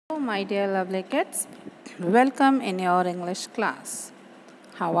My dear lovely kids, welcome in your English class.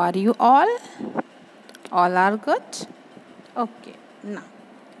 How are you all? All are good? Okay, now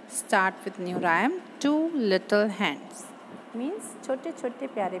start with new rhyme. Two little hands means छोटे छोटे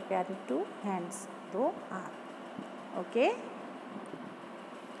प्यारे प्यारे two hands, दो हाथ. Okay?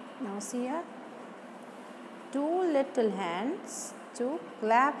 Now see here. Two little hands to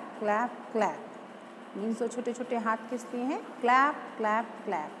clap clap clap. Means दो छोटे छोटे हाथ किस लिए हैं? Clap clap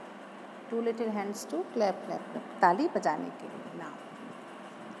clap. To little hands to clap clap clap, ताली बजाने के लिए. Now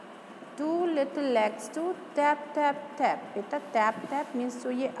to little legs to tap tap tap. बेटा टैप टैप मीन्स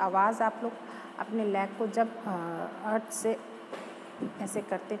जो ये आवाज़ आप लोग अपने लेग को जब अर्थ से ऐसे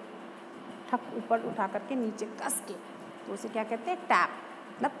करते, ठक ऊपर उठा करके नीचे कस के, तो उसे क्या कहते हैं? टैप.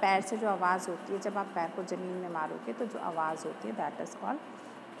 मतलब पैर से जो आवाज़ होती है, जब आप पैर को ज़मीन में मारोगे तो जो आवाज़ होती है दैट इज़ कॉल्ड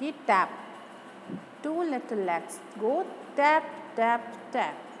कि tap. Two little legs go tap tap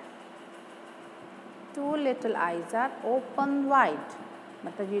tap. Two little eyes are open wide.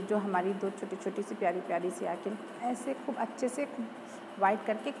 मतलब ये जो हमारी दो छोटी छोटी सी प्यारी प्यारी सी आँखें ऐसे खूब अच्छे से वाइड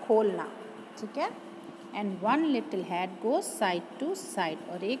करके खोलना, ठीक है. And one little head goes side to side.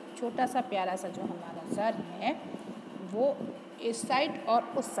 और एक छोटा सा प्यारा सा जो हमारा सर है वो इस साइड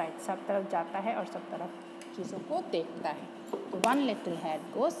और उस साइड सब तरफ जाता है और सब तरफ चीज़ों को देखता है. तो one little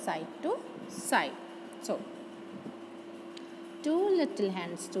head goes side to side. So, two little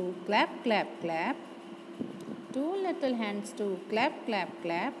hands to clap, clap, clap. Two little hands to clap, clap,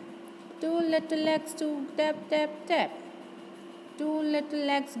 clap. Two little legs to tap, tap, tap. Two little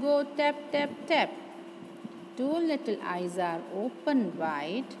legs go tap, tap, tap. Two little eyes are open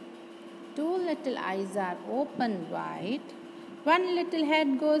wide. Two little eyes are open wide. One little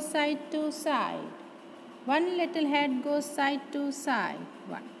head goes side to side. One little head goes side to side.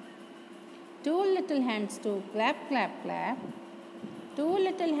 One. Two little hands to clap, clap, clap. Two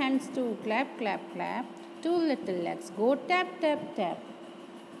little hands to clap, clap, clap. Two little legs go tap, tap, tap.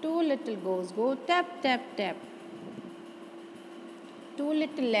 Two little goes go tap, tap, tap. Two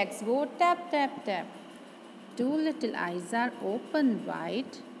little legs go tap, tap, tap. Two little eyes are open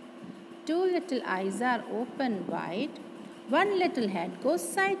wide. Two little eyes are open wide. One little head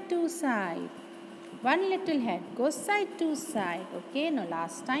goes side to side. One little head goes side to side. Okay, now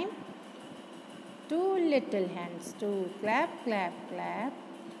last time. Two little hands to clap, clap, clap.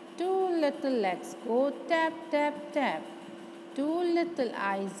 Two little legs go tap, tap, tap. Two little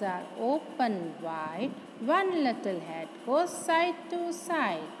eyes are open wide. One little head goes side to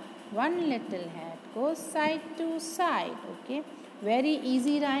side. One little head goes side to side. Okay, very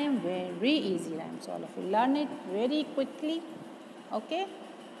easy rhyme, very easy rhyme. So all of you learn it very quickly. Okay,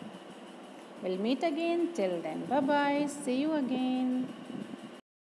 we'll meet again. Till then, bye bye. See you again.